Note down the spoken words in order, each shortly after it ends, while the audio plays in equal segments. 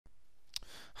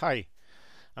Hi,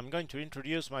 I'm going to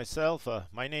introduce myself.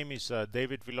 My name is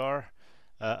David Villar.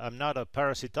 I'm not a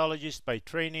parasitologist by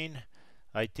training.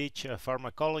 I teach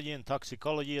pharmacology and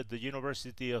toxicology at the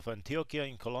University of Antioquia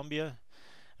in Colombia.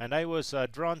 And I was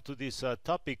drawn to this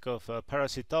topic of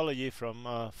parasitology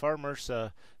from farmers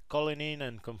calling in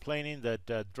and complaining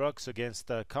that drugs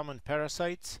against common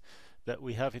parasites that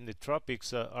we have in the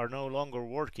tropics are no longer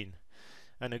working.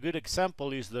 And a good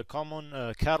example is the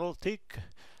common cattle tick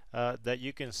that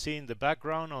you can see in the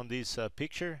background on this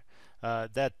picture.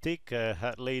 That tick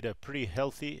had laid a pretty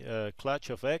healthy clutch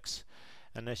of eggs,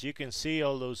 and as you can see,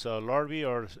 all those larvae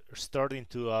are starting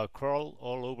to crawl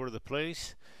all over the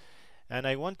place. And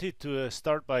I wanted to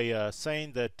start by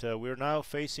saying that we're now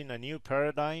facing a new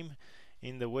paradigm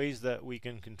in the ways that we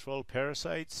can control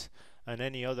parasites and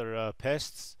any other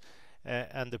pests.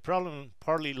 And the problem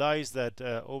partly lies that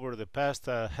over the past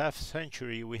half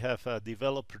century we have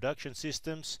developed production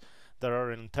systems that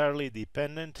are entirely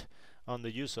dependent on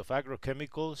the use of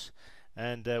agrochemicals,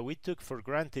 and we took for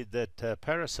granted that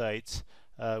parasites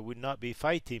would not be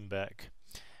fighting back.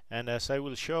 And as I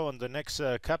will show on the next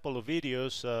couple of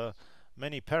videos,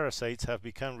 many parasites have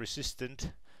become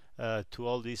resistant to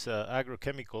all these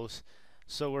agrochemicals.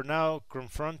 So we're now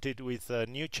confronted with a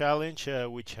new challenge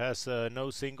which has no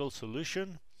single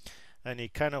solution, and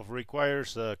it kind of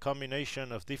requires a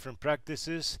combination of different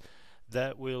practices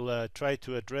that we'll try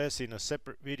to address in a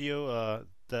separate video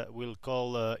that we'll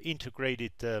call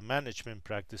integrated management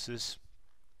practices.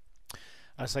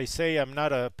 As I say, I'm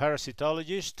not a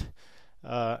parasitologist,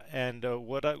 and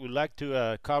what I would like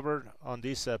to cover on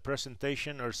this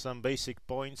presentation are some basic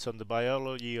points on the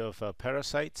biology of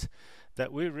parasites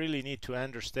that we really need to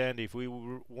understand if we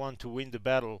want to win the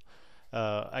battle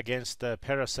against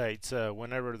parasites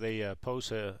whenever they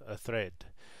pose a threat.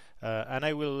 And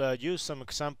I will use some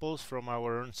examples from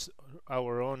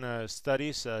our own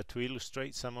studies to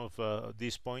illustrate some of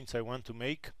these points I want to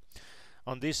make.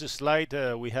 On this slide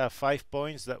we have 5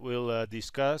 points that we'll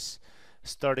discuss,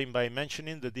 starting by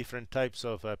mentioning the different types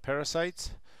of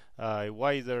parasites,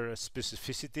 why their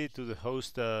specificity to the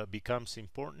host becomes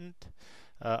important.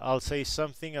 I'll say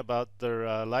something about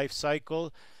their life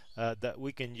cycle that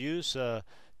we can use to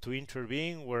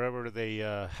intervene wherever they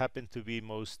happen to be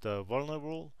most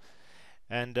vulnerable.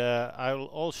 And I'll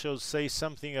also say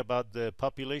something about the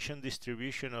population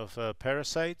distribution of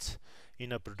parasites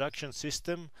in a production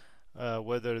system,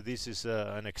 whether this is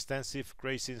an extensive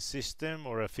grazing system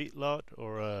or a feedlot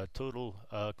or a total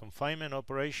confinement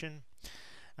operation.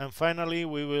 And finally,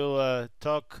 we will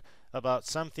talk about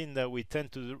something that we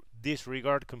tend to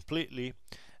disregard completely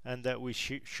and that we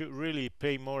should really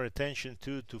pay more attention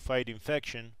to fight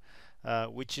infection,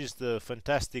 which is the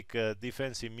fantastic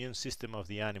defense immune system of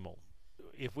the animal.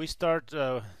 If we start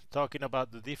talking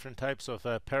about the different types of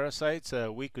parasites,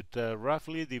 we could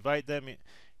roughly divide them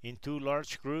in 2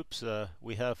 large groups.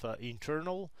 We have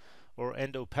internal or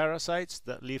endoparasites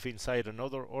that live inside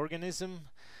another organism,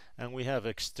 and we have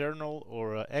external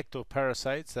or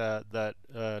ectoparasites that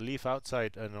live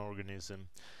outside an organism.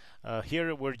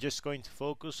 Here we're just going to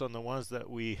focus on the ones that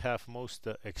we have most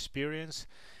experience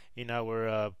in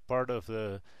our part of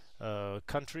the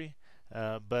country.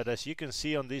 But as you can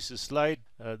see on this slide,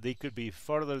 they could be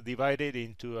further divided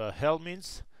into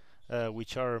helminths,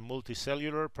 which are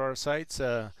multicellular parasites,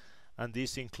 and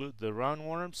these include the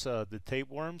roundworms, the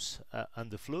tapeworms, and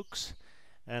the flukes.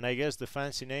 And I guess the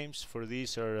fancy names for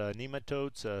these are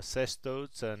nematodes,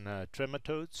 cestodes, and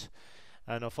trematodes.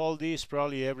 And of all these,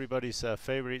 probably everybody's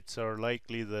favorites are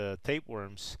likely the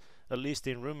tapeworms, at least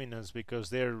in ruminants, because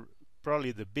they're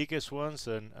probably the biggest ones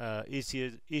and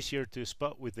easier to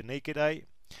spot with the naked eye.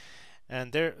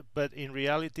 But in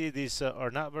reality, these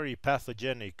are not very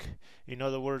pathogenic. In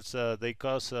other words, they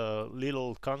cause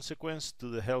little consequence to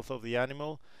the health of the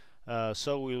animal.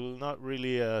 So we will not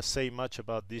really say much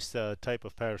about this type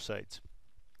of parasites.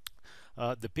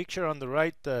 The picture on the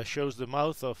right shows the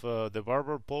mouth of the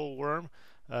barber pole worm,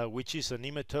 which is a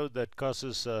nematode that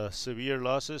causes severe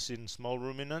losses in small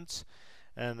ruminants,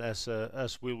 and as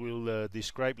we will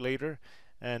describe later,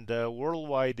 and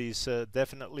worldwide is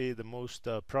definitely the most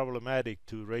problematic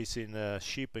to raising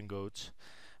sheep and goats.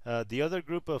 The other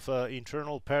group of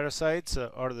internal parasites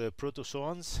are the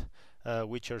protozoans,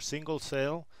 which are single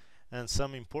cell, and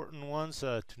some important ones,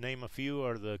 to name a few,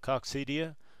 are the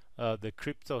coccidia, the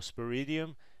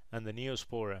cryptosporidium, and the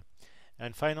neospora.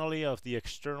 And finally, of the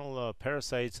external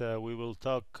parasites, we will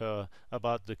talk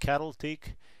about the cattle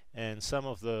tick and some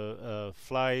of the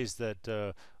flies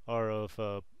that are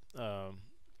of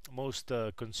most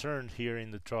concern here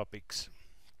in the tropics.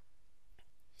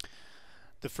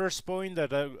 The first point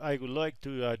that I would like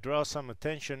to draw some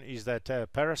attention is that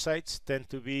parasites tend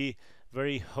to be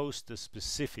very host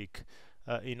specific.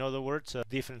 In other words,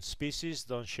 different species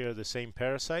don't share the same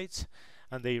parasites,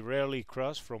 and they rarely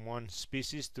cross from one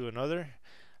species to another.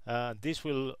 This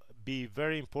will be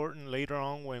very important later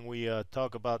on when we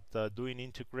talk about doing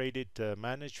integrated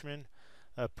management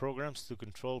programs to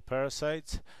control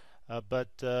parasites. But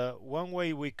one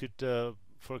way we could,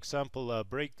 for example,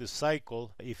 break the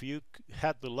cycle, if you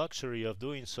had the luxury of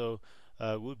doing so,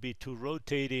 would be to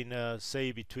rotating,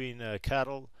 say, between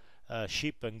cattle,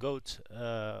 sheep, and goats.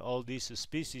 All these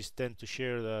species tend to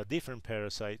share different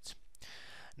parasites.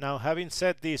 Now, having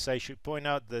said this, I should point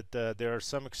out that there are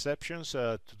some exceptions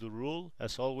to the rule,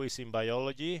 as always in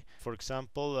biology. For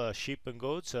example, sheep and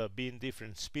goats, being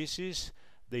different species,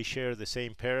 they share the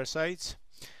same parasites.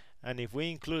 And if we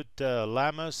include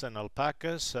llamas and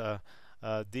alpacas,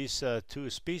 these two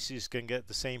species can get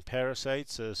the same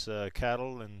parasites as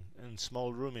cattle and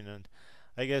small ruminant.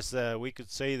 I guess we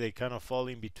could say they kind of fall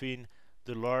in between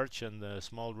the large and the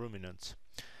small ruminants.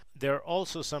 There are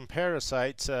also some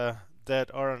parasites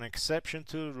that are an exception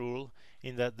to the rule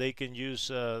in that they can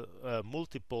use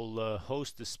multiple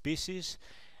host species,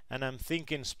 and I'm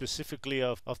thinking specifically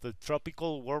of the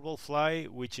tropical warblefly,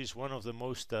 which is one of the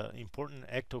most important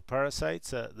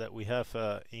ectoparasites that we have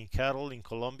in cattle in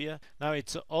Colombia. Now,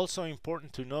 it's also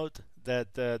important to note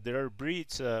that there are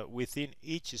breeds within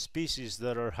each species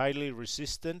that are highly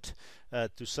resistant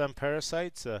to some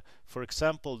parasites. For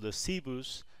example, the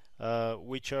cebus,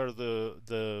 which are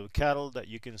the cattle that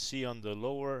you can see on the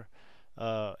lower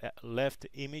left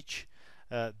image.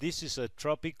 This is a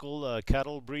tropical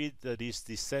cattle breed that is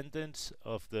descendants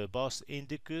of the Bos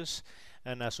indicus,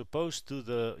 and as opposed to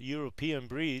the European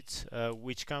breeds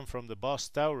which come from the Bos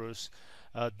taurus,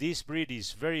 this breed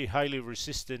is very highly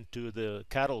resistant to the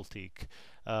cattle tick.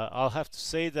 I'll have to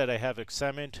say that I have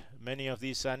examined many of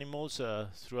these animals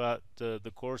throughout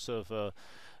the course of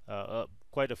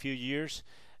quite a few years,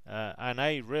 and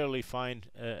I rarely find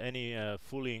any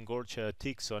fully engorged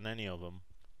ticks on any of them.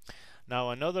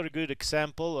 Now, another good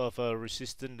example of a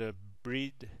resistant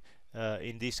breed,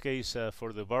 in this case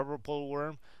for the barber pole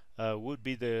worm, would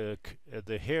be the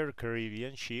hair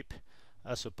Caribbean sheep,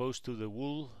 as opposed to the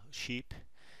wool sheep.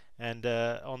 And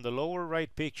on the lower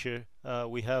right picture,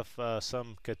 we have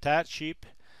some Catat sheep.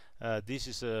 This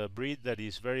is a breed that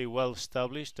is very well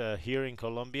established here in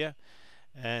Colombia,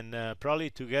 and probably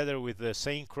together with the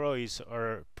St. Croix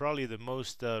are probably the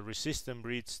most resistant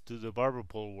breeds to the barber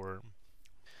pole worm.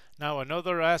 Now,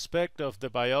 another aspect of the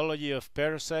biology of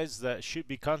parasites that should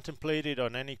be contemplated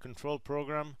on any control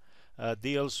program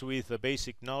deals with the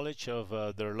basic knowledge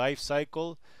of their life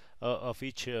cycle of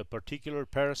each particular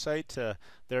parasite.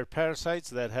 There are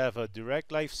parasites that have a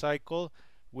direct life cycle,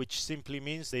 which simply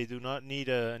means they do not need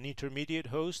an intermediate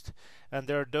host, and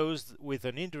there are those with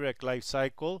an indirect life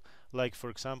cycle, like for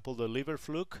example the liver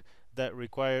fluke, that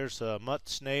requires a mud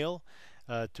snail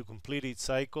to complete its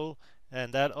cycle,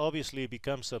 and that obviously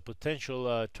becomes a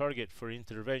potential target for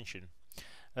intervention.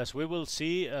 As we will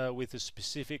see with the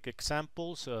specific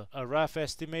examples, a rough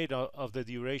estimate of the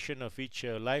duration of each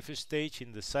life stage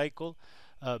in the cycle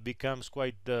becomes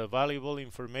quite valuable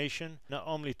information, not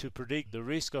only to predict the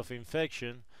risk of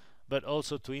infection, but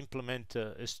also to implement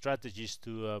strategies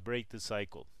to break the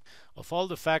cycle. Of all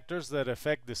the factors that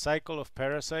affect the cycle of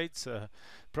parasites,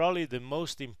 probably the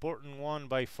most important one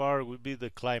by far would be the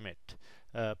climate.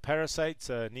 Parasites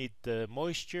need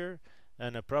moisture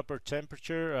and a proper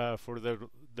temperature for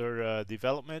their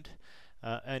development,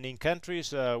 and in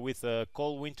countries with a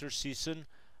cold winter season,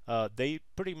 they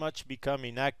pretty much become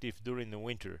inactive during the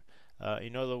winter.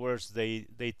 In other words,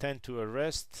 they tend to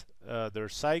arrest their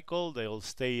cycle. They'll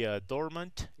stay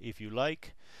dormant, if you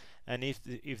like, and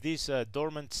if this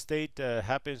dormant state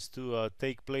happens to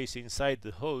take place inside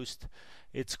the host,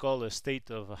 it's called a state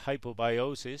of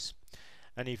hypobiosis.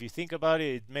 And if you think about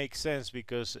it, it makes sense,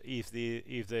 because if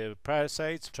the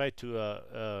parasites try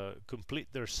to complete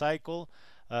their cycle,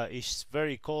 it's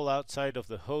very cold outside of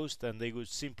the host, and they would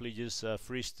simply just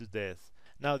freeze to death.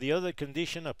 Now, the other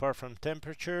condition apart from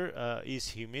temperature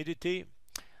is humidity.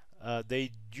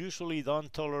 They usually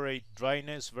don't tolerate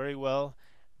dryness very well,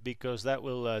 because that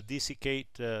will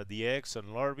desiccate the eggs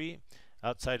and larvae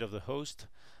outside of the host.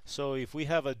 So if we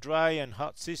have a dry and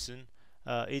hot season,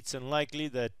 it's unlikely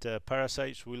that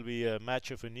parasites will be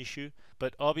much of an issue,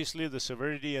 but obviously the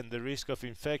severity and the risk of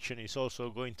infection is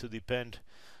also going to depend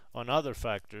on other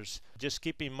factors. Just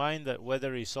keep in mind that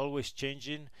weather is always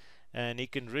changing, and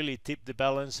it can really tip the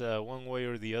balance one way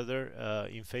or the other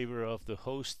in favor of the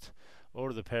host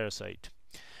or the parasite.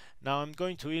 Now I'm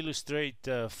going to illustrate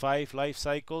 5 life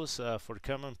cycles for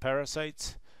common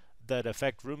parasites that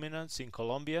affect ruminants in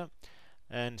Colombia.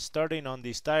 And starting on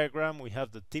this diagram, we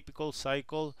have the typical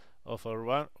cycle of a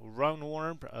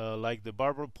roundworm like the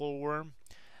barber pole worm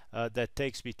that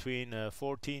takes between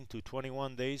 14 to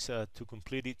 21 days to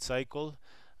complete its cycle.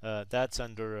 That's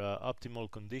under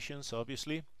optimal conditions,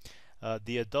 obviously.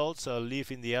 The adults live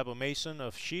in the abomasum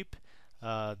of sheep.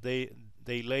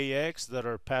 They lay eggs that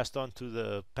are passed on to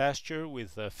the pasture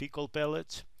with fecal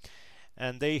pellets,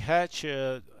 and they hatch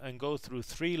and go through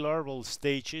 3 larval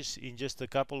stages in just a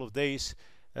couple of days,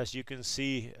 as you can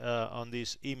see on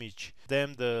this image.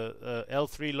 Then the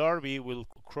L3 larvae will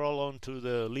crawl onto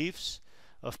the leaves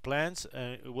of plants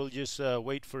and will just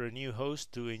wait for a new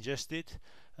host to ingest it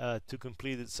to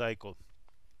complete its cycle.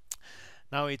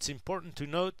 Now it's important to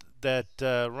note that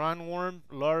roundworm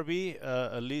larvae,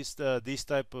 at least these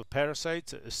type of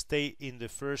parasites, stay in the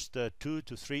first 2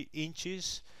 to 3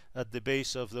 inches at the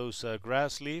base of those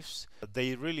grass leaves.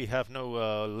 They really have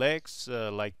no legs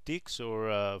like ticks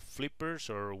or flippers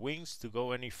or wings to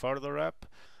go any farther up.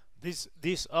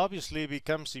 This obviously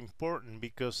becomes important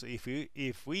because if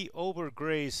we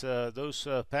overgraze those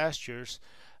pastures,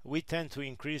 we tend to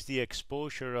increase the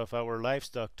exposure of our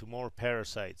livestock to more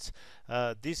parasites.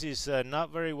 This is not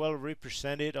very well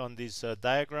represented on this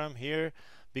diagram here,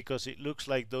 because it looks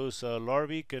like those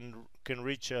larvae can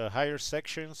reach higher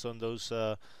sections on those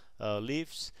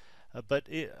leaves. But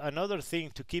another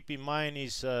thing to keep in mind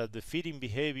is the feeding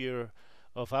behavior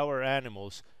of our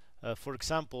animals. For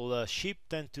example, sheep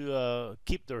tend to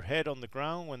keep their head on the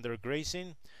ground when they're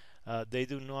grazing. They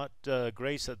do not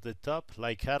graze at the top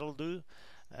like cattle do,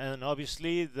 and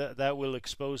obviously that will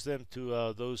expose them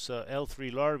to those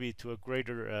L3 larvae to a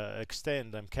greater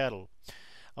extent than cattle.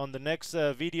 On the next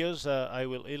videos, I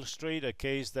will illustrate a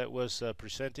case that was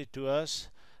presented to us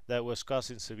that was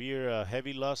causing severe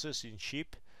heavy losses in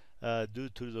sheep due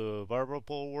to the barber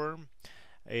pole worm.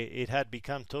 It had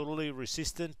become totally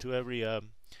resistant to every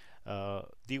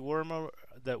dewormer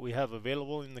that we have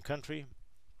available in the country,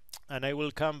 and I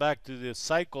will come back to the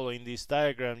cycle in this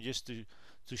diagram just to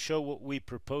show what we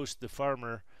proposed the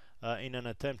farmer in an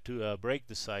attempt to break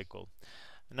the cycle.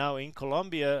 Now in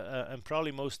Colombia and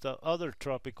probably most other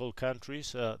tropical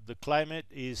countries, the climate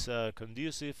is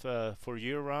conducive for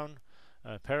year-round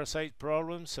parasite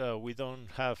problems. We don't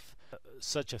have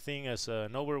such a thing as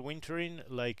an overwintering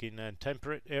like in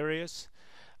temperate areas,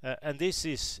 and this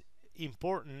is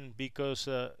important because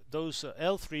those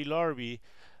L3 larvae,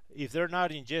 if they're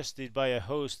not ingested by a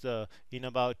host in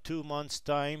about 2 months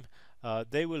time,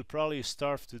 they will probably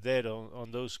starve to death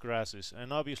on those grasses.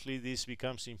 And obviously this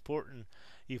becomes important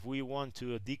if we want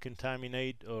to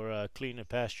decontaminate or clean a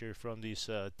pasture from this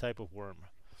type of worm.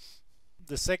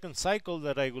 The second cycle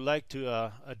that I would like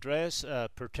to address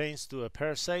pertains to a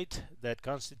parasite that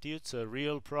constitutes a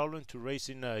real problem to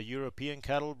raising European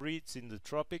cattle breeds in the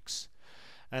tropics,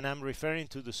 and I'm referring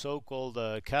to the so-called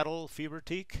cattle fever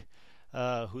tick,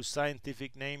 whose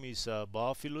scientific name is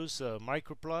Boophilus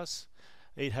microplus.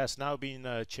 It has now been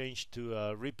changed to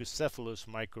Rhipicephalus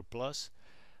microplus.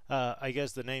 I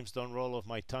guess the names don't roll off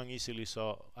my tongue easily,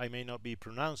 so I may not be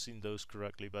pronouncing those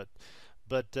correctly,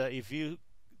 but if you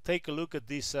take a look at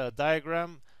this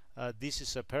diagram, this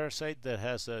is a parasite that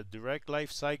has a direct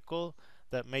life cycle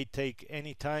that may take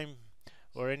any time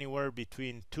or anywhere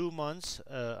between 2 months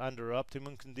under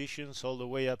optimum conditions all the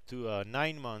way up to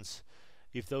 9 months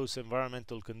if those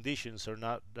environmental conditions are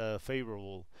not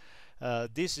favorable.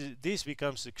 This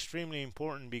becomes extremely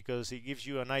important because it gives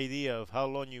you an idea of how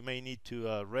long you may need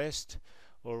to rest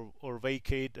or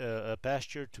vacate a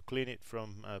pasture to clean it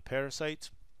from parasites.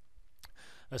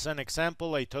 As an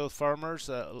example, I told farmers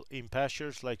in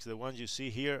pastures like the ones you see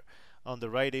here on the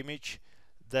right image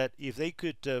that if they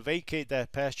could vacate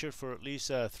that pasture for at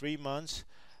least 3 months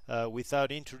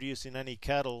without introducing any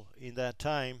cattle in that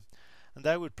time, and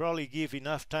that would probably give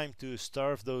enough time to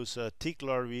starve those tick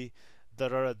larvae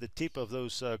that are at the tip of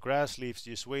those grass leaves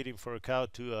just waiting for a cow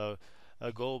to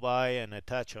go by and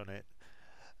attach on it.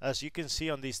 As you can see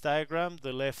on this diagram,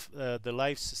 the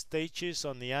life stages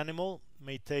on the animal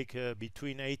may take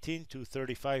between 18 to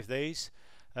 35 days.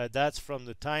 That's from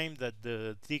the time that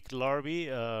the tick larvae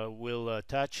will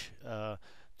attach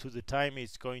to the time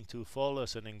it's going to fall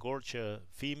as an engorged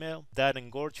female. That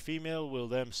engorged female will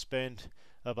then spend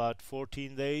about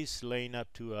 14 days laying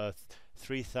up to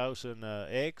 3,000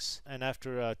 eggs, and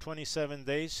after 27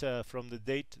 days from the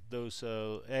date those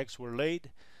eggs were laid,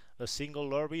 a single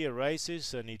larvae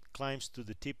arises and it climbs to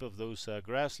the tip of those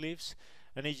grass leaves,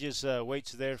 and it just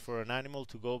waits there for an animal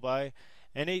to go by,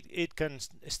 and it can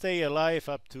stay alive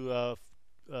up to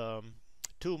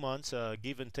 2 months,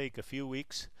 give and take a few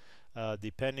weeks,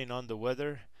 depending on the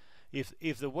weather.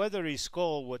 If the weather is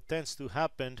cold, what tends to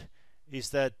happen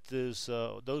is that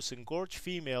those engorged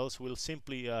females will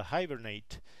simply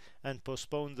hibernate and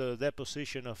postpone the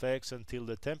deposition of eggs until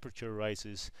the temperature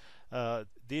rises.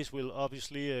 This will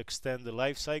obviously extend the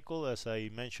life cycle, as I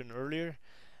mentioned earlier,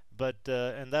 but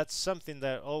and that's something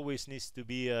that always needs to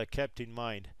be kept in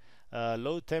mind.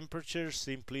 Low temperatures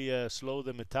simply slow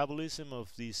the metabolism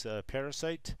of this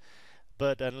parasite,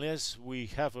 but unless we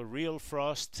have a real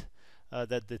frost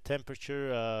that the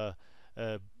temperature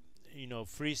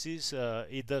freezes,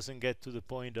 it doesn't get to the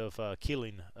point of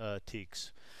killing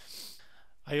ticks.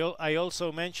 I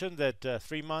also mentioned that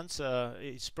 3 months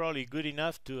is probably good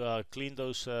enough to clean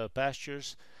those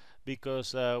pastures,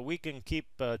 because we can keep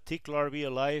tick larvae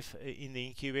alive in the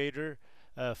incubator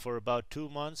for about 2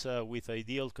 months with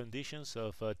ideal conditions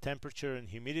of temperature and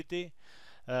humidity,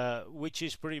 which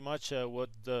is pretty much what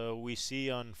we see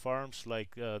on farms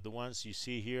like the ones you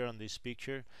see here on this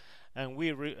picture. And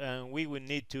we would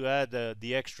need to add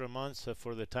the extra months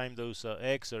for the time those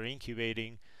eggs are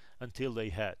incubating until they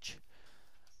hatch.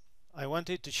 I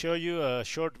wanted to show you a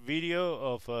short video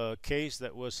of a case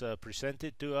that was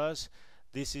presented to us.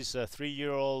 This is a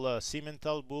 3-year-old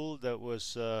Simmental bull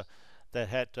that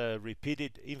had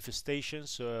repeated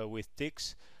infestations with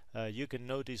ticks. You can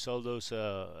notice all those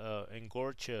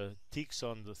engorged ticks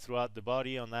throughout the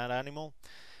body on that animal,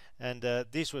 and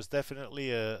this was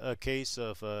definitely a case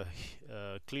of a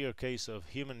clear case of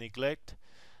human neglect.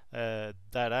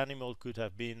 That animal could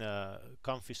have been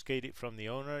confiscated from the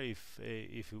owner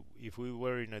if we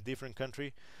were in a different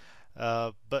country.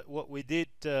 But what we did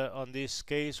on this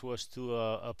case was to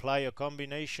apply a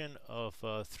combination of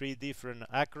 3 different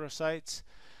acrosites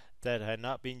that had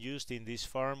not been used in this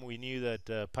farm. We knew that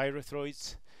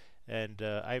pyrethroids and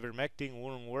ivermectin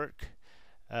wouldn't work,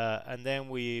 and then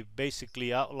we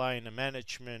basically outlined a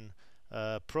management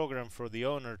program for the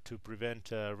owner to prevent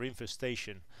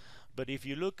reinfestation. But if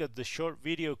you look at the short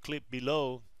video clip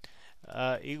below,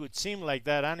 it would seem like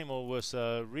that animal was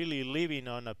really living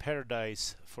on a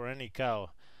paradise for any cow.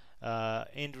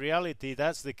 In reality,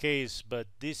 that's the case, but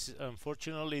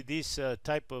unfortunately, this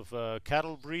type of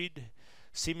cattle breed,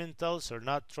 Simmentals, are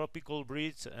not tropical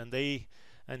breeds, and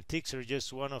ticks are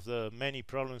just one of the many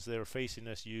problems they're facing,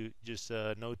 as you just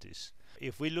noticed.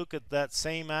 If we look at that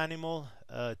same animal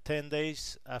 10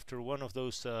 days after one of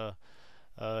those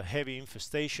heavy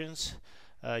infestations,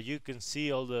 you can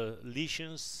see all the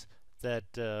lesions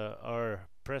that are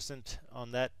present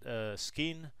on that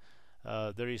skin.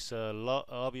 There is a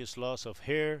obvious loss of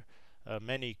hair,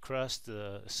 many crust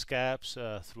scabs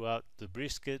throughout the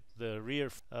brisket, the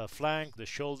rear flank, the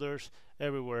shoulders,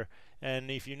 everywhere. And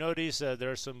if you notice,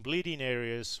 there are some bleeding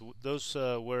areas. Those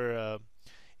were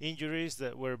injuries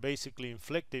that were basically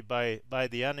inflicted by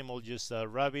the animal just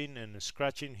rubbing and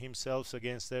scratching himself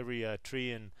against every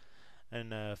tree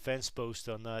and fence post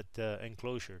on that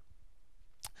enclosure.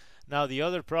 Now, the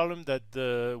other problem that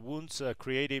the wounds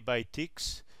created by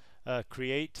ticks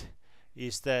create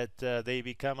is that they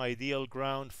become ideal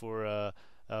ground for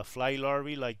fly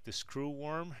larvae like the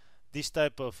screwworm. This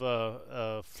type of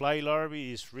fly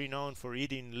larvae is renowned for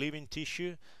eating living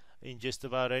tissue in just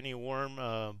about any warm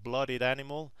blooded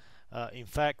animal. In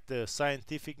fact, the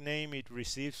scientific name it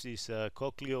receives is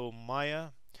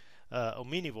Cochleomya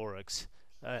omnivorax,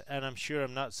 and I'm sure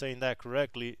I'm not saying that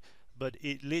correctly, but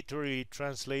it literally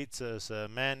translates as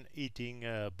man-eating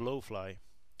blowfly.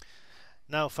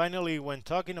 Now, finally, when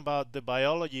talking about the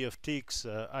biology of ticks,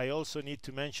 I also need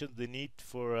to mention the need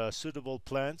for suitable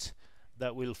plants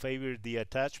that will favor the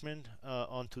attachment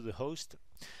onto the host.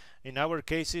 In our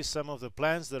cases, some of the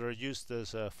plants that are used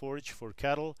as forage for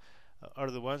cattle are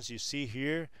the ones you see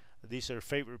here. These are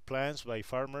favorite plants by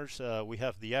farmers. We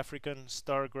have the African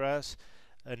star grass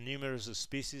and numerous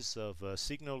species of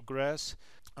signal grass.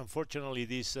 Unfortunately,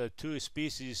 these 2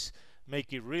 species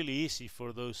make it really easy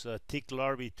for those tick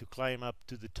larvae to climb up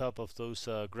to the top of those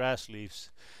grass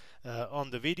leaves. On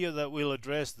the video that will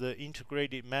address the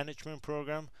integrated management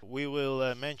program, we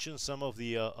will mention some of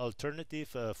the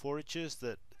alternative forages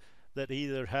that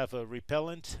either have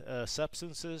repellent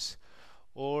substances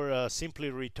or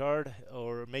simply retard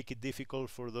or make it difficult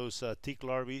for those tick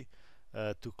larvae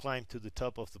to climb to the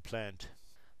top of the plant.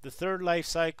 The third life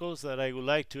cycles that I would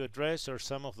like to address are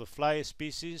some of the fly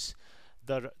species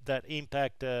that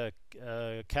impact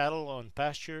cattle on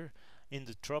pasture in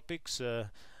the tropics,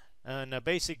 and a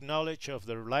basic knowledge of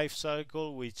their life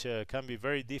cycle, which can be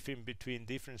very different between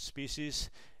different species,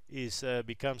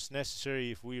 becomes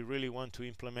necessary if we really want to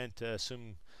implement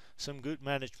some good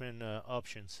management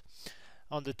options.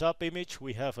 On the top image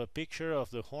we have a picture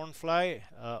of the hornfly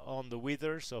on the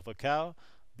withers of a cow.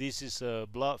 This is a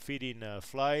blood-feeding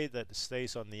fly that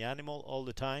stays on the animal all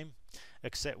the time,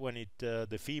 except when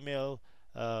the female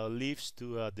leaves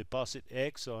to deposit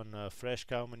eggs on fresh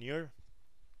cow manure.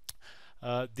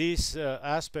 This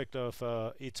aspect of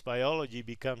its biology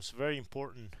becomes very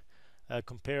important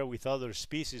compared with other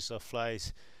species of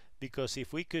flies, because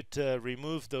if we could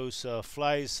remove those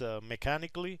flies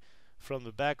mechanically from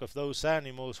the back of those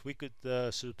animals, we could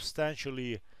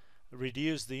substantially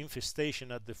reduce the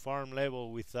infestation at the farm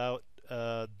level without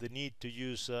the need to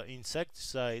use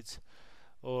insecticides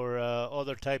or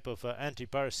other type of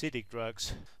anti-parasitic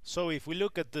drugs. So if we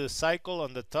look at the cycle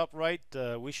on the top right,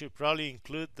 we should probably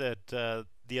include that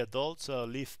the adults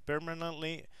live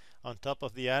permanently on top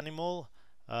of the animal.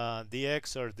 The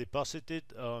eggs are deposited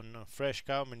on fresh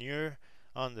cow manure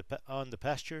on the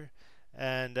pasture,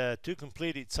 and to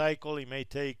complete its cycle it may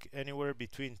take anywhere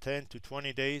between 10 to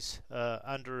 20 days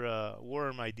under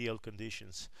warm ideal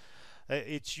conditions.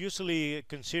 It's usually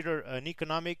considered an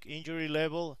economic injury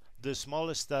level, the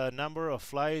smallest number of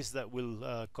flies that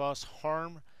will cause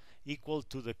harm equal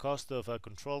to the cost of a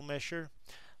control measure.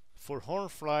 For horn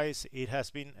flies, it has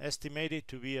been estimated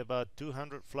to be about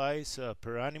 200 flies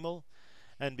per animal,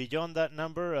 and beyond that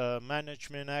number,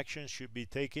 management actions should be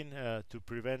taken to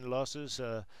prevent losses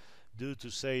due to,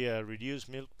 say, reduced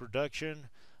milk production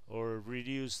or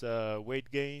reduced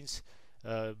weight gains,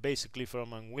 basically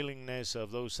from unwillingness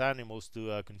of those animals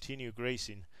to continue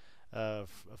grazing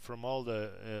from all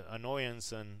the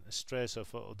annoyance and stress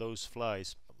of those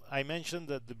flies. I mentioned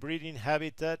that the breeding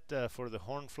habitat for the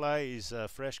hornfly is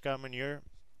fresh cow manure.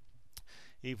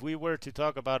 If we were to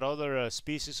talk about other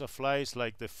species of flies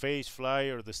like the phase fly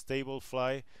or the stable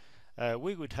fly,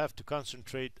 we would have to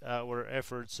concentrate our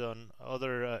efforts on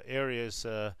other areas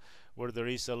where there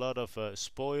is a lot of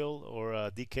spoil or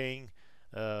decaying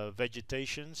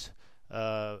vegetations.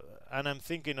 And I'm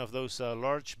thinking of those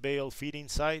large bale feeding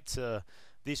sites.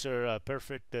 These are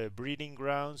perfect breeding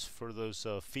grounds for those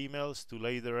females to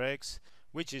lay their eggs,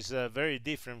 which is very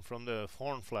different from the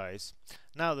horn flies.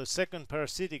 Now, the second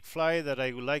parasitic fly that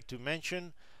I would like to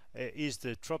mention is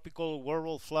the tropical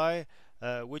werewolf fly,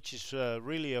 which is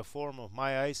really a form of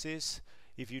myiasis.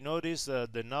 If you notice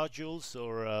the nodules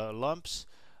or lumps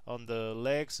on the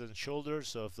legs and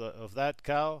shoulders of that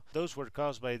cow, those were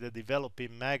caused by the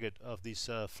developing maggot of this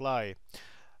fly.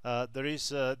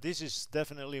 This is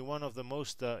definitely one of the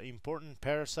most important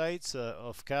parasites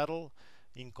of cattle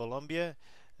in Colombia,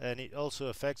 and it also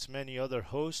affects many other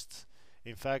hosts.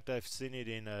 In fact, I've seen it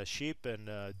in sheep and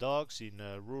dogs in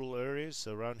rural areas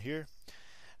around here,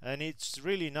 and it's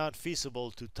really not feasible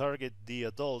to target the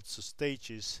adult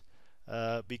stages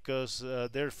because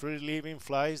they're free-living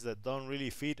flies that don't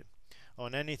really feed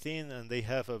on anything, and they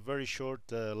have a very short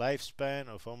lifespan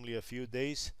of only a few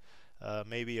days,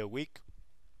 maybe a week,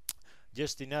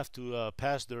 just enough to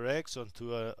pass their eggs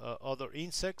onto other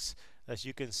insects, as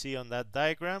you can see on that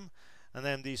diagram. And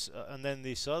then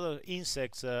these other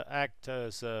insects act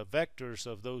as vectors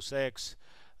of those eggs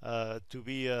to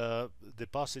be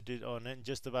deposited on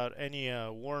just about any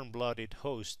warm-blooded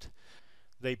host.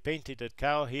 They painted a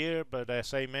cow here, but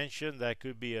as I mentioned, that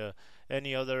could be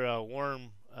any other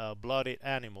warm-blooded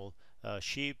animal,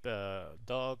 sheep,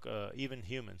 dog, even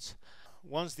humans.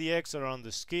 Once the eggs are on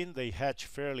the skin, they hatch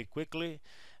fairly quickly,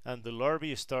 and the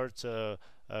larvae starts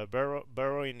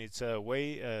burrowing its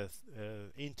way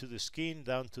into the skin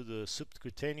down to the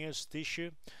subcutaneous tissue.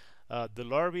 The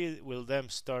larvae will then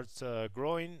start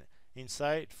growing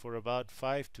inside for about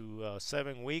 5 to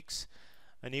 7 weeks,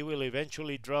 and it will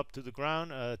eventually drop to the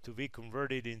ground to be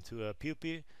converted into a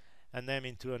pupae and then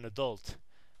into an adult.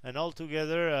 And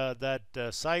altogether, that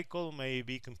cycle may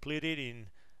be completed in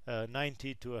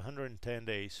 90 to 110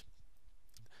 days.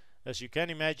 As you can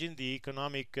imagine, the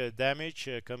economic damage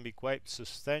can be quite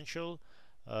substantial,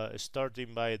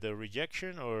 starting by the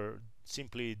rejection or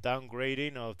simply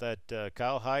downgrading of that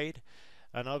cowhide.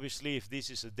 And obviously, if this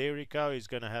is a dairy cow, it's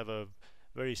going to have a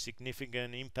very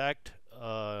significant impact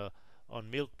on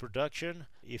milk production.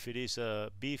 If it is a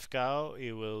beef cow,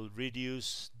 it will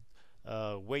reduce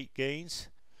weight gains.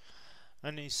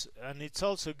 And it's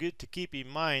also good to keep in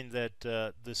mind that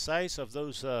the size of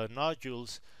those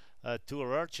nodules to a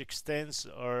large extent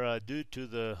are due to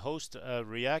the host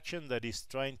reaction that is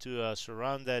trying to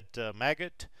surround that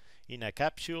maggot in a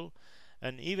capsule.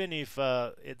 And even if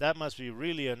that must be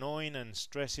really annoying and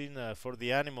stressing for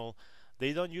the animal,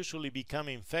 they don't usually become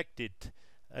infected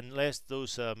unless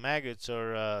those maggots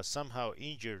are somehow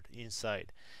injured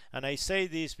inside. And I say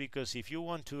this because if you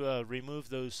want to remove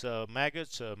those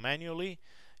maggots manually,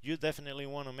 you definitely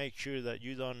want to make sure that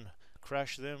you don't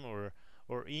crush them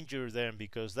or injure them,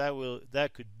 because that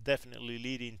could definitely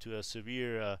lead into a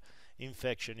severe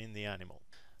infection in the animal.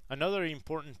 Another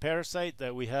important parasite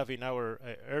that we have in our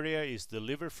area is the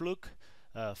liver fluke,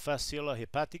 Fasciola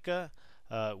hepatica,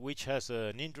 which has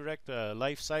an indirect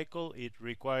life cycle. It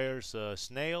requires a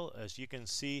snail, as you can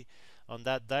see on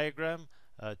that diagram,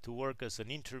 to work as an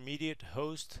intermediate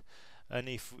host. And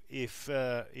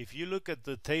if you look at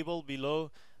the table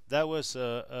below, that was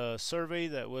a survey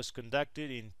that was conducted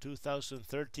in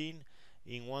 2013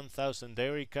 in 1,000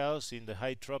 dairy cows in the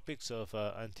high tropics of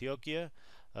Antioquia,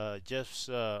 just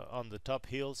on the top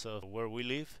hills of where we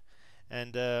live.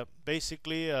 And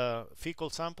basically, fecal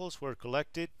samples were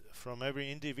collected from every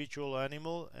individual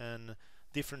animal, and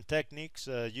different techniques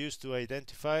used to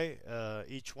identify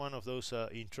each one of those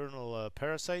internal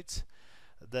parasites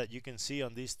that you can see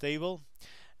on this table.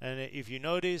 And if you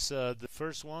notice, the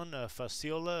first one,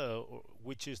 Fasciola,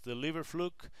 which is the liver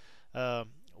fluke,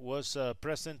 was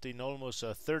present in almost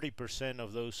 30%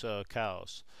 of those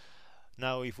cows.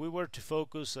 Now, if we were to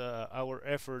focus our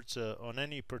efforts on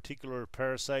any particular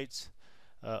parasites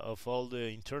of all the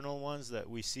internal ones that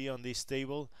we see on this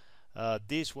table,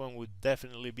 this one would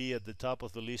definitely be at the top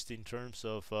of the list in terms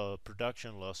of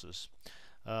production losses.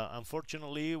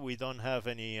 Unfortunately, we don't have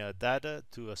any data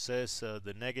to assess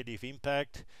the negative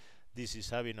impact this is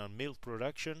having on milk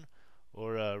production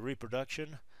or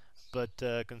reproduction, but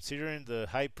considering the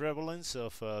high prevalence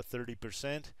of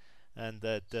 30%, and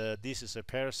that this is a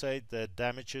parasite that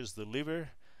damages the liver,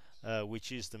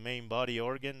 which is the main body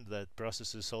organ that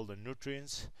processes all the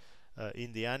nutrients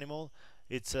in the animal,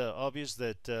 it's obvious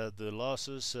that the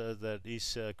losses that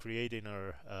is creating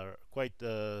are quite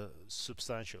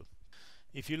substantial.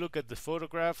 If you look at the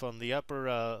photograph on the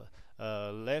upper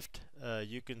left,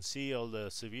 you can see all the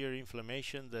severe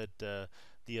inflammation that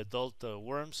the adult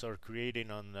worms are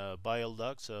creating on bile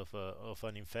ducts of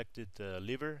an infected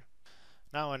liver.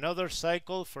 Now, another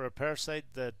cycle for a parasite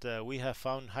that we have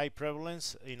found high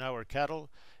prevalence in our cattle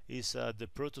is the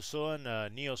protozoan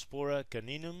Neospora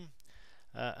caninum.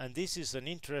 And this is an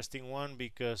interesting one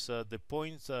because the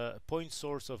point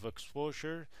source of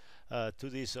exposure to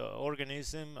this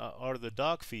organism are the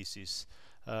dog feces.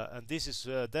 And this is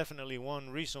definitely one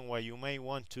reason why you may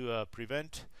want to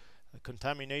prevent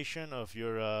contamination of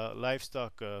your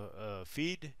livestock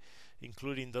feed,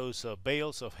 including those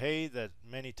bales of hay that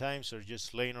many times are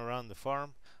just laying around the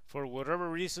farm. For whatever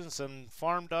reason, some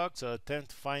farm dogs tend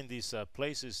to find these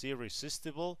places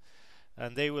irresistible,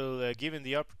 and they will, given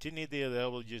the opportunity, they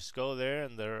will just go there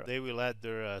and they will add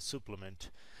their supplement.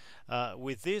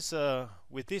 With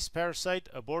this parasite,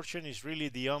 abortion is really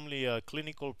the only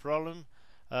clinical problem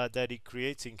that it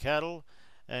creates in cattle.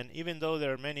 And even though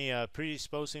there are many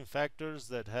predisposing factors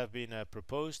that have been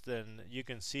proposed, and you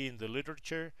can see in the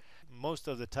literature, most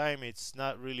of the time it's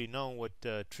not really known what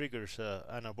triggers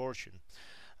an abortion.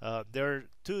 There are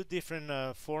two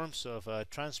different forms of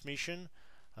transmission.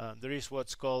 There is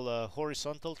what's called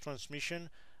horizontal transmission.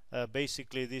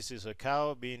 Basically, this is a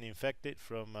cow being infected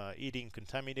from eating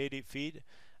contaminated feed,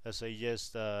 as I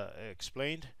just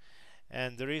explained.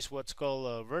 And there is what's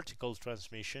called vertical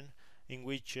transmission, in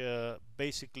which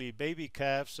basically baby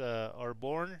calves are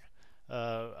born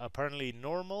apparently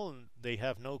normal. They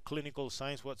have no clinical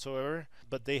signs whatsoever,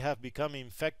 but they have become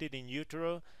infected in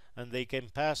utero, and they can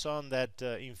pass on that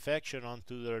infection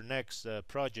onto their next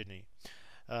progeny.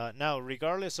 Now,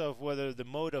 regardless of whether the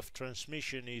mode of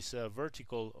transmission is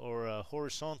vertical or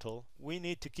horizontal, we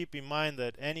need to keep in mind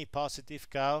that any positive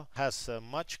cow has a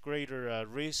much greater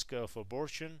risk of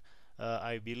abortion.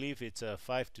 I believe it's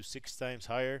 5 to 6 times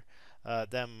higher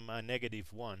than a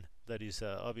negative one that is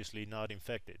obviously not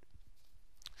infected.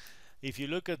 If you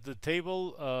look at the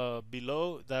table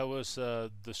below, that was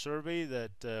the survey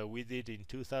that we did in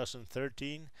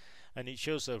 2013, and it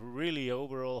shows a really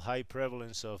overall high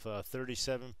prevalence of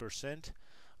 37%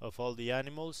 of all the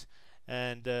animals.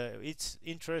 And it's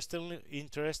interestingly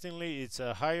it's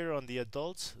higher on the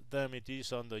adults than it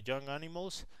is on the young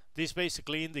animals. This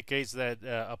basically indicates that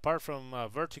apart from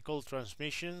vertical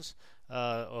transmissions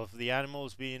of the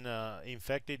animals being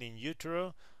infected in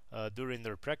utero during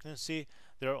their pregnancy,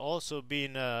 they're also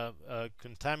being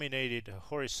contaminated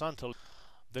horizontal.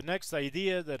 The next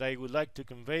idea that I would like to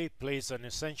convey plays an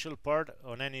essential part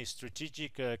on any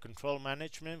strategic control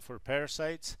management for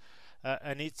parasites,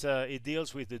 and it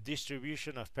deals with the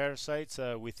distribution of parasites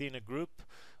within a group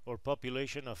or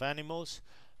population of animals.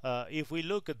 If we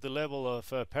look at the level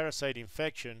of parasite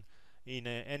infection in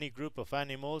any group of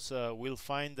animals, we'll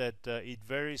find that it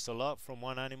varies a lot from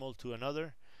one animal to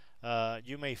another.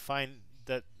 You may find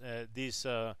that this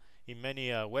in many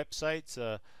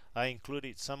websites. I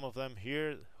included some of them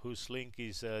here, whose link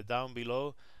is down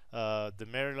below. The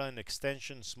Maryland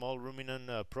Extension Small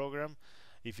Ruminant Program.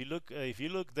 If you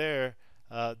look there,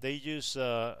 they use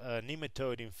a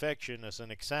nematode infection as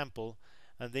an example,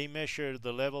 and they measure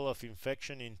the level of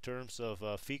infection in terms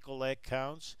of fecal egg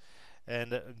counts.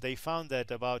 And they found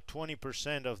that about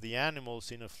 20% of the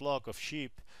animals in a flock of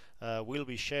sheep will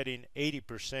be shedding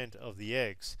 80% of the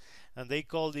eggs, and they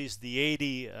call this the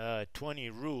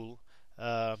 80-20 rule.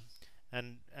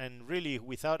 And really,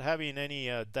 without having any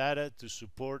data to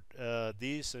support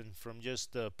this, and from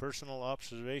just personal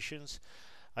observations,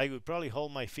 I would probably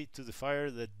hold my feet to the fire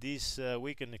that this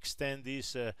we can extend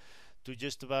this to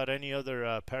just about any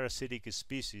other parasitic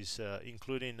species,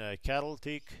 including cattle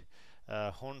tick,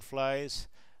 horn flies,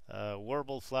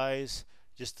 warble flies,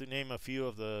 just to name a few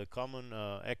of the common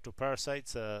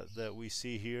ectoparasites that we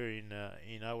see here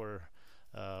in our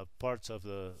parts of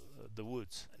the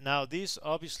woods. Now, this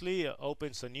obviously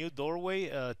opens a new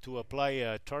doorway to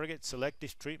apply target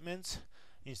selective treatments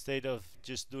instead of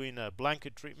just doing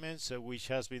blanket treatments, which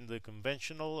has been the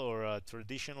conventional or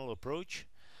traditional approach,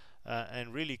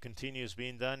 and really continues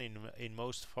being done in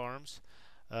most farms.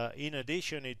 In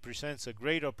addition, it presents a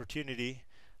great opportunity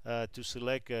to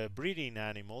select breeding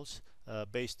animals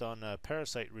based on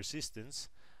parasite resistance,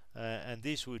 and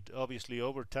this would obviously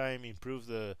over time improve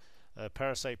the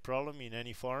parasite problem in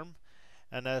any farm.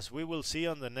 And as we will see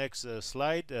on the next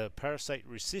slide, parasite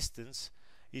resistance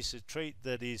is a trait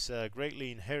that is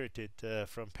greatly inherited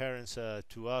from parents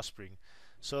to offspring.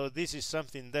 So this is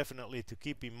something definitely to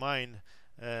keep in mind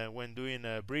when doing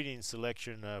breeding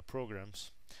selection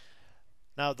programs.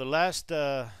 Now, the last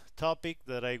topic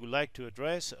that I would like to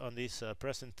address on this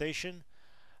presentation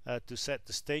to set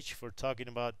the stage for talking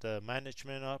about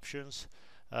management options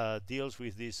deals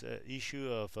with this issue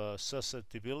of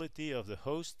susceptibility of the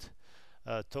host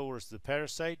towards the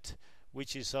parasite,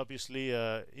 which is obviously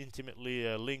intimately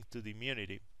linked to the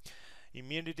immunity.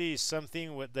 Immunity is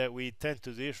something that we tend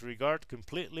to disregard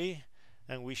completely,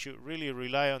 and we should really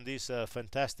rely on this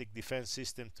fantastic defense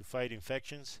system to fight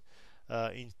infections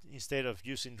instead of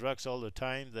using drugs all the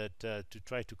time that to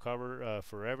try to cover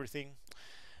for everything.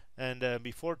 And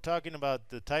before talking about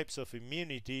the types of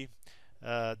immunity,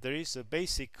 there is a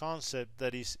basic concept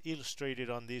that is illustrated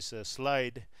on this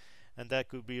slide, and that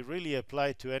could be really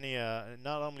applied to any,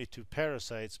 not only to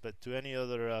parasites, but to any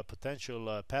other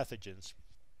potential pathogens.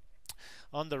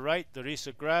 On the right, there is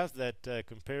a graph that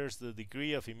compares the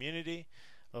degree of immunity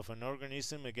of an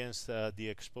organism against the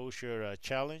exposure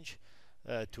challenge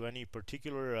to any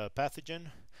particular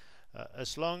pathogen.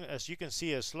 As you can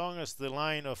see, as long as the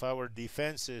line of our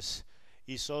defenses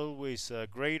is always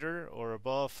greater or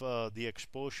above the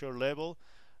exposure level,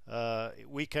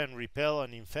 we can repel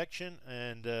an infection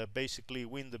and basically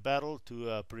win the battle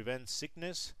to prevent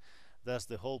sickness. That's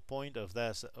the whole point of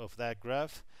that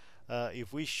graph.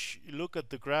 If we look at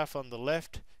the graph on the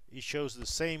left, it shows the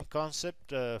same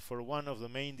concept for one of the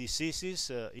main diseases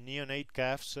in neonate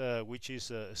calves, which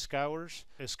is scours.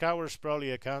 Scours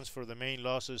probably accounts for the main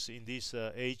losses in this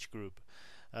age group.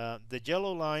 The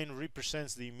yellow line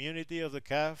represents the immunity of the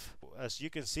calf. As you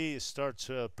can see, it starts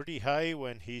pretty high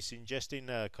when he's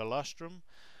ingesting colostrum,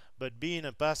 but being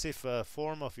a passive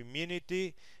form of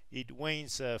immunity, it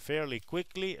wanes fairly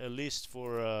quickly, at least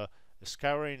for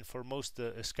scouring, for most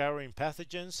scouring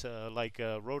pathogens like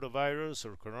rotavirus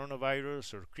or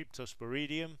coronavirus or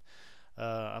cryptosporidium,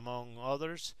 among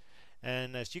others.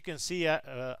 And as you can see,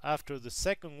 after the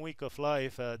second week of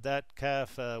life, that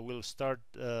calf will start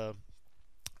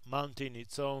mounting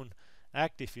its own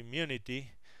active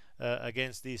immunity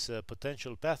against these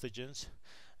potential pathogens.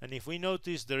 And if we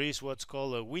notice, there is what's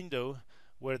called a window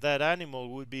where that animal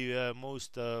would be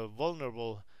most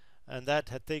vulnerable, and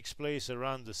that takes place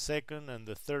around the second and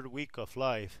the third week of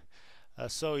life.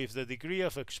 So if the degree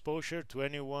of exposure to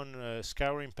any one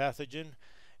scouring pathogen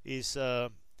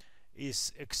exceeds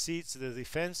the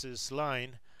defenses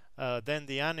line, then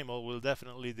the animal will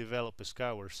definitely develop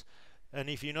scours. And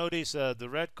if you notice, the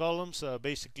red columns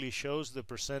basically shows the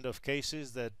percent of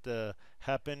cases that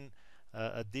happen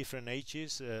at different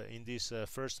ages in this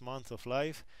first month of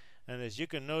life. And as you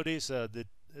can notice,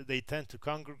 they tend to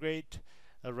congregate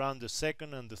around the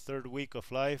second and the third week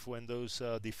of life when those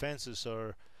defenses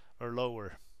are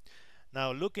lower.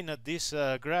 Now, looking at this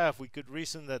graph, we could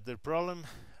reason that the problem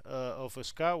of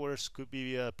scours could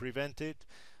be prevented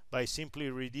by simply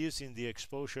reducing the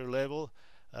exposure level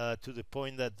to the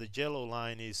point that the yellow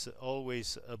line is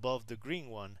always above the green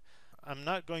one. I'm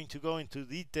not going to go into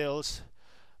details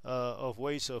of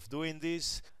ways of doing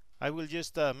this. I will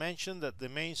just mention that the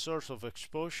main source of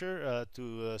exposure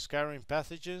to scarring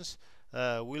pathogens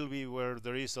will be where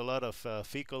there is a lot of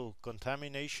fecal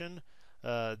contamination.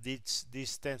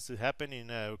 This tends to happen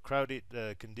in crowded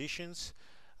conditions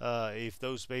if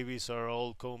those babies are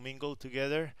all commingled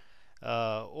together,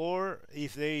 or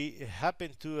if they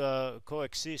happen to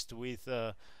coexist with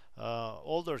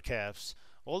older calves.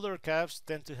 Older calves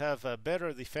tend to have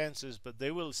better defenses, but they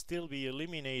will still be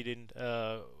eliminating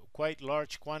quite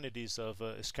large quantities of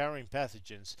scarring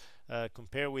pathogens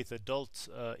compared with adult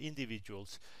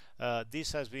individuals.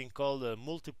 This has been called a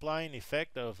multiplying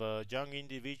effect of young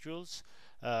individuals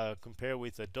compared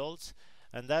with adults,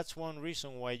 and that's one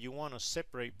reason why you want to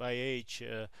separate by age,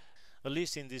 at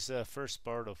least in this first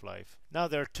part of life. Now,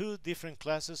 there are two different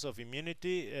classes of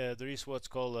immunity. There is what's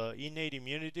called innate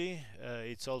immunity.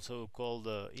 It's also called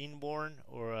inborn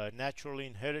or naturally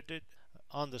inherited.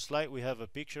 On the slide, we have a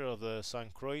picture of the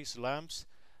St. Croix lambs,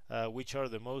 which are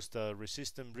the most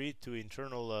resistant breed to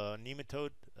internal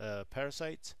nematode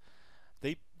parasites.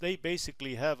 They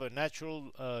basically have a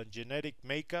natural genetic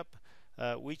makeup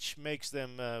which makes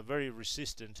them very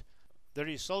resistant. There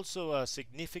is also a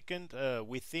significant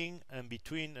within and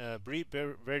between breed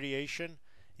variation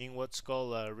in what's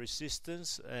called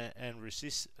resistance and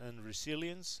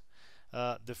resilience.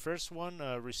 The first one,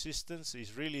 resistance,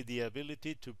 is really the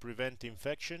ability to prevent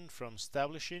infection from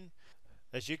establishing.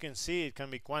 As you can see, it can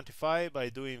be quantified by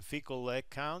doing fecal egg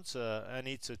counts, and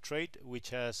it's a trait which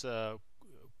has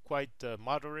quite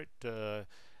moderate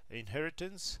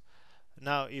inheritance.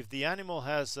 Now, if the animal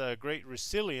has great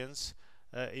resilience,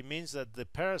 it means that the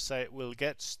parasite will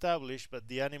get established, but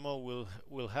the animal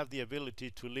will have the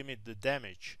ability to limit the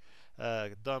damage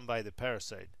done by the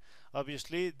parasite.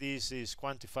 Obviously, this is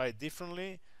quantified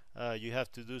differently. You have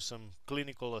to do some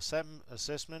clinical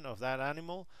assessment of that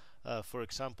animal. For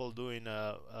example, doing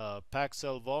a packed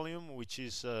cell volume, which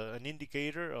is an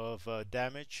indicator of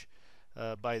damage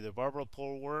by the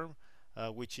barbel worm,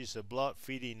 which is a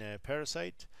blood-feeding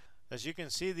parasite. As you can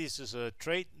see, this is a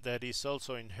trait that is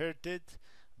also inherited,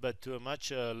 but to a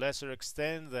much lesser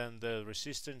extent than the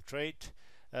resistant trait,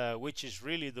 which is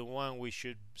really the one we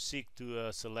should seek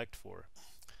to select for.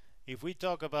 If we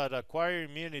talk about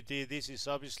acquired immunity, this is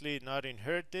obviously not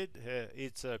inherited.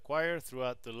 It's acquired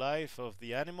throughout the life of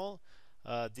the animal.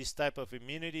 This type of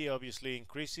immunity obviously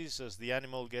increases as the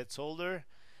animal gets older,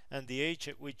 and the age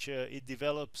at which it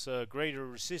develops greater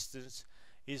resistance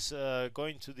is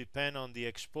going to depend on the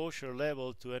exposure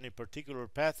level to any particular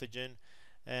pathogen,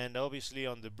 and obviously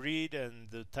on the breed and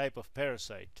the type of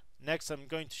parasite. Next, I'm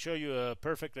going to show you a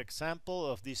perfect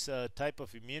example of this type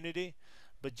of immunity,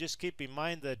 but just keep in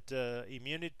mind that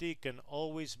immunity can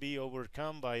always be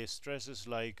overcome by stresses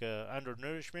like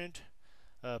undernourishment,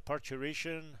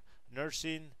 parturition,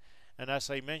 nursing, and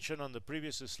as I mentioned on the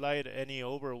previous slide, any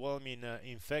overwhelming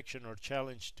infection or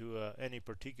challenge to any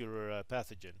particular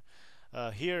pathogen.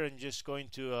 Here I'm just going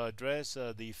to address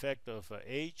the effect of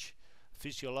age,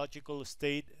 physiological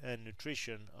state, and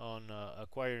nutrition on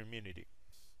acquired immunity.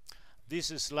 This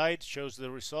slide shows the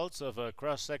results of a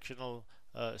cross-sectional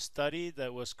study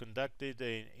that was conducted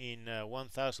in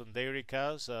 1,000 dairy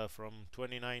cows from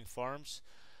 29 farms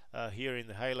here in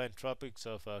the highland tropics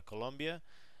of Colombia.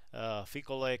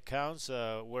 Fecal egg counts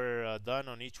were done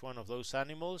on each one of those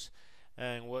animals,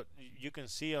 and what you can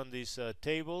see on this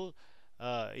table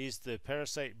is the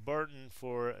parasite burden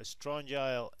for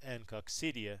Strongyle and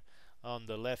Coccidia on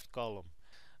the left column.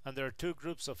 And there are two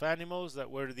groups of animals that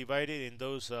were divided in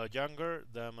those younger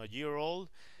than a year old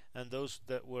and those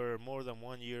that were more than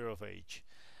 1 year of age.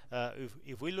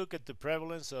 If we look at the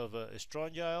prevalence of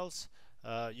Strongyles,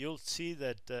 you'll see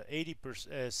that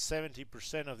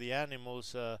 70% of the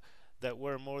animals that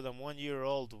were more than 1 year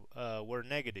old were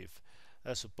negative,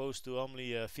 as opposed to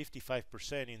only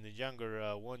 55% in the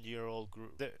younger 1 year old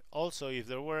group. Also, if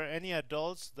there were any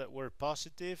adults that were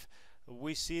positive,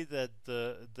 we see that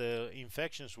the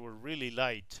infections were really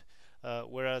light,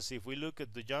 whereas if we look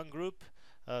at the young group,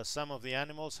 some of the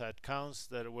animals had counts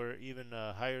that were even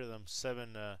higher than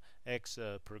 7x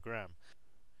per gram.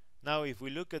 Now, if we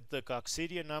look at the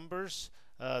coccidia numbers,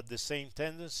 the same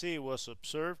tendency was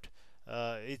observed.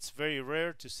 It's very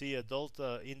rare to see adult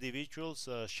individuals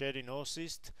shedding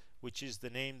oocyst, which is the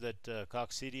name that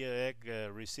coccidia egg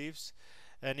receives.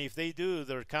 And if they do,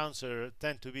 their counts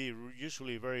tend to be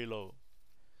usually very low.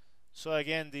 So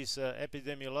again, this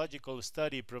epidemiological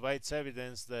study provides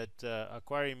evidence that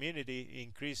acquired immunity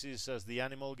increases as the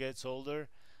animal gets older,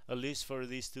 at least for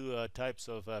these two types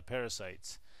of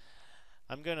parasites.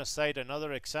 I'm going to cite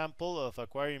another example of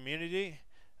acquired immunity.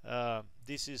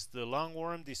 This is the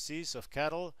lungworm disease of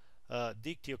cattle,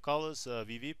 Dictyococcus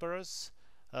viviparus.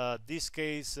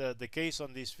 The case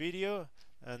on this video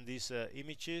and these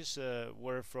images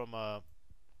were from a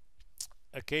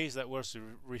case that was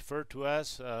referred to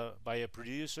us by a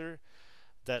producer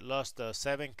that lost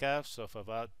 7 calves of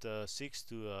about 6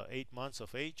 to 8 months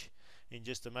of age in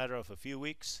just a matter of a few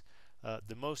weeks.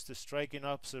 The most striking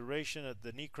observation at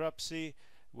the necropsy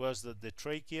was that the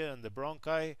trachea and the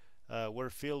bronchi were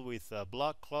filled with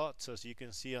blood clots, as you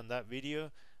can see on that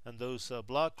video, and those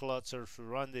blood clots are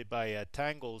surrounded by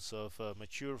tangles of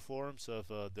mature forms of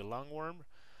the lungworm.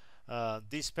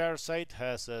 This parasite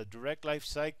has a direct life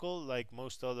cycle like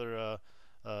most other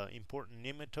important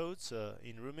nematodes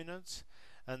in ruminants,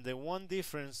 and the one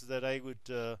difference that I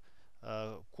would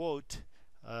quote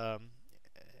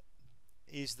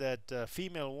is that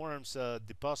female worms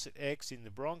deposit eggs in the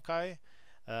bronchi,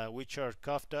 which are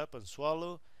coughed up and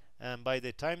swallowed, and by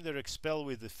the time they're expelled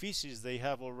with the feces, they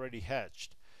have already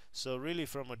hatched. So really,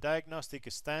 from a diagnostic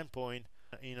standpoint,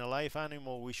 in a live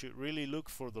animal, we should really look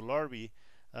for the larvae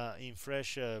in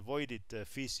fresh voided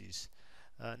feces.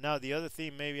 Now, the other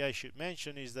thing maybe I should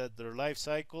mention is that their life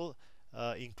cycle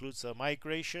includes a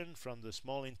migration from the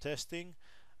small intestine,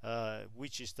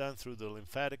 which is done through the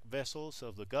lymphatic vessels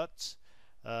of the guts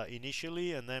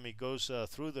initially, and then it goes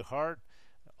through the heart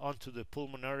onto the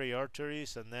pulmonary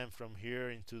arteries, and then from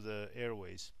here into the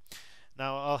airways.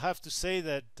 Now, I'll have to say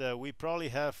that we probably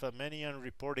have many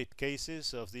unreported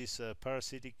cases of this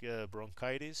parasitic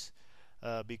bronchitis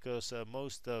because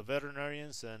most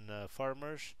veterinarians and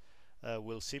farmers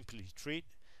will simply treat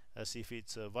as if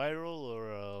it's a viral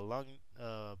or a lung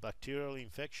bacterial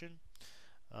infection,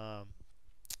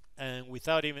 and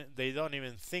without even they don't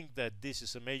even think that this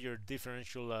is a major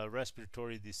differential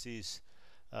respiratory disease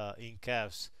in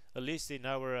calves, at least in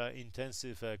our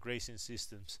intensive grazing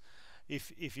systems.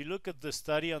 If you look at the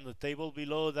study on the table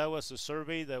below, that was a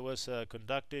survey that was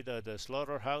conducted at a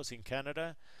slaughterhouse in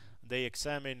Canada. They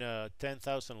examined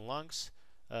 10,000 lungs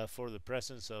for the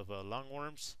presence of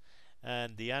lungworms,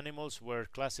 and the animals were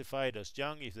classified as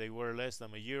young if they were less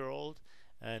than a year old,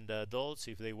 and adults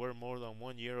if they were more than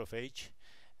 1 year of age.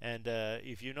 And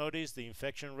if you notice, the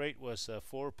infection rate was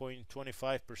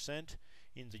 4.25%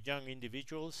 in the young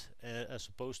individuals as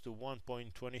opposed to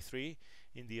 1.23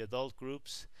 in the adult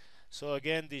groups. So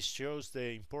again, this shows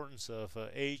the importance of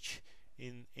age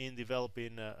in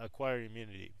developing acquired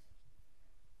immunity.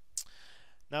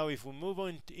 Now, if we move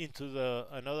on into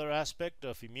another aspect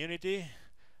of immunity,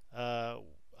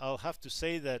 I'll have to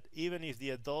say that even if the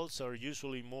adults are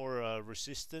usually more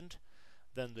resistant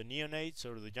than the neonates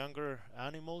or the younger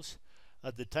animals,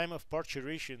 at the time of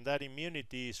parturition, that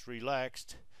immunity is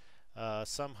relaxed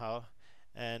somehow.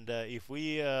 And if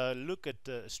we look at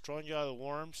strongyl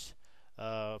worms,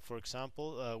 for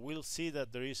example, we'll see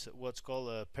that there is what's called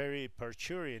a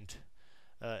periparturient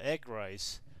egg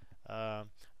rise.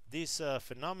 This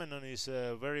phenomenon is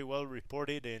very well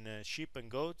reported in sheep and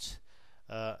goats,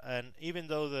 and even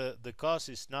though the cause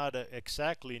is not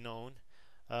exactly known,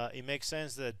 it makes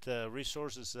sense that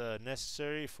resources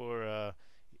necessary for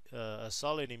a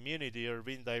solid immunity are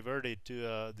being diverted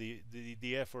to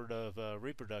the effort of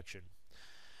reproduction.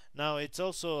 Now, it's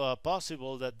also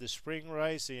possible that the spring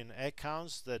rise in egg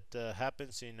counts that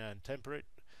happens in temperate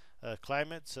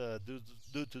climates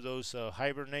due to those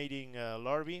hibernating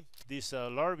larvae. These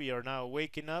larvae are now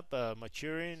waking up,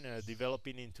 maturing,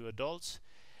 developing into adults,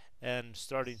 and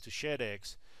starting to shed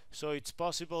eggs. So it's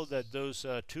possible that those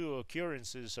two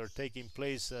occurrences are taking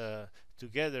place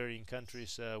together in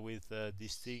countries with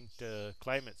distinct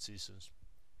climate seasons.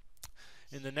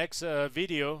 In the next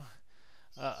video,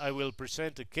 I will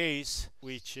present a case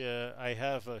which I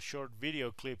have a short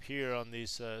video clip here on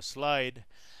this slide.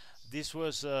 This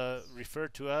was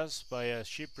referred to us by a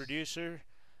sheep producer.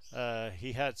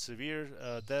 He had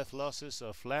severe death losses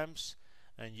of lambs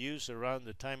and ewes around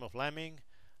the time of lambing,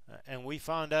 and we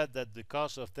found out that the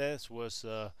cause of death was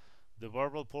the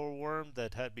barbel worm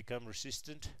that had become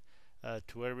resistant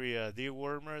to every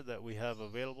dewormer that we have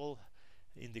available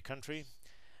in the country.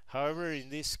 However, in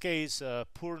this case,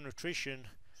 poor nutrition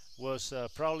was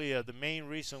probably the main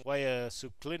reason why a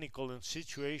subclinical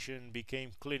situation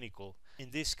became clinical.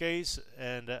 In this case,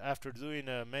 and after doing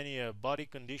many body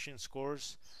condition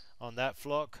scores on that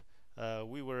flock,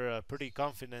 we were pretty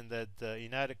confident that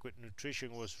inadequate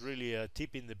nutrition was really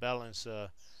tipping the balance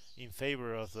in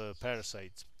favor of the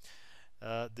parasites.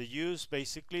 The ewes,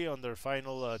 basically on their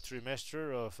final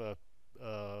trimester of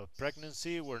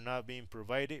pregnancy, were not being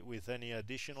provided with any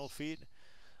additional feed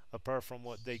apart from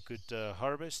what they could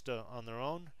harvest on their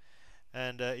own.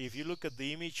 And if you look at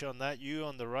the image on that ewe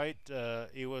on the right,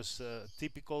 it was a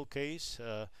typical case.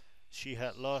 She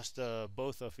had lost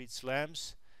both of its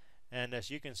lambs, and as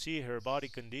you can see, her body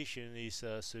condition is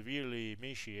severely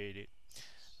emaciated.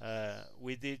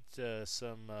 We did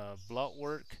some blood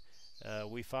work.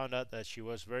 We found out that she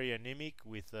was very anemic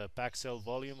with a packed cell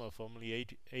volume of only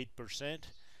 8%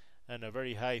 and a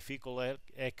very high fecal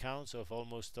egg counts of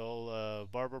almost all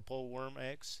barber pole worm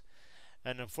eggs.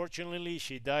 And unfortunately,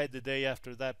 she died the day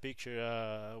after that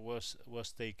picture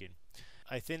was taken.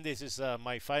 I think this is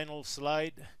my final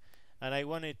slide, and I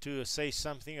wanted to say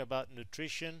something about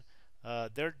nutrition.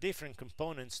 There are different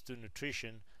components to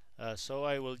nutrition, so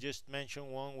I will just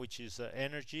mention one, which is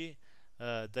energy,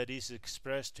 that is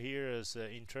expressed here as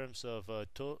in terms of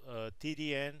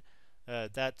TDN.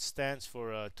 That stands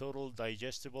for total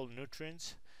digestible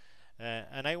nutrients.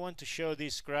 And I want to show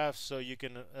these graphs so you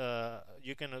can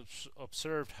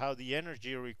observe how the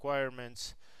energy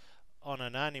requirements on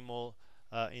an animal,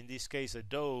 in this case a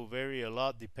doe, vary a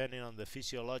lot depending on the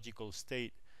physiological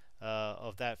state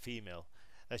of that female.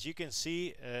 As you can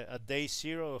see, at day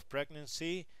 0 of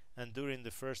pregnancy and during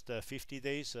the first 50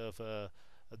 days of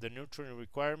the nutrient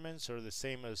requirements are the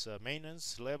same as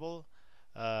maintenance level.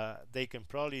 They can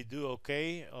probably do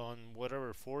okay on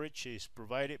whatever forage is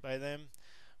provided by them.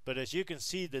 But as you can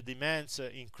see, the demands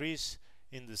increase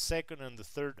in the second and the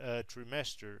third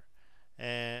trimester,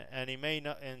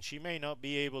 and she may not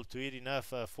be able to eat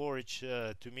enough forage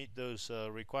to meet those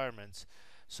requirements.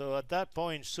 So at that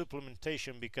point,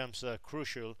 supplementation becomes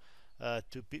crucial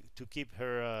to keep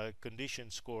her condition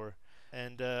score.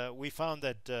 And we found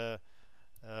that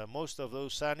most of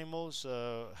those animals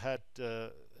had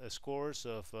scores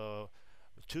of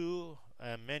 2,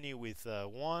 and many with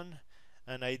 1.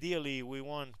 And ideally we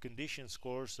want condition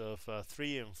scores of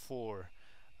 3 and 4.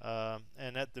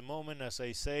 And at the moment, as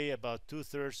I say, about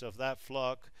 2/3 of that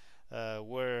flock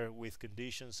were with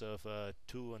conditions of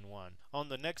 2 and 1. On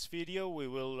the next video we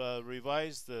will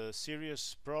revise the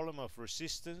serious problem of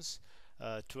resistance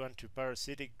to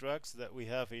antiparasitic drugs that we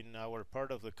have in our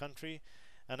part of the country,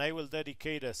 and I will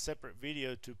dedicate a separate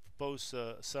video to propose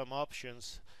some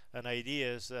options and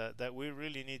ideas that we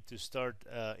really need to start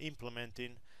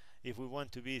implementing if we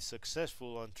want to be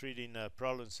successful on treating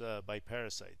problems by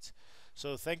parasites.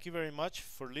 So thank you very much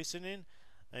for listening,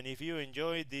 and if you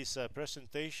enjoyed this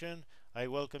presentation, I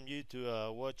welcome you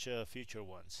to watch future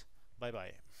ones. Bye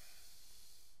bye.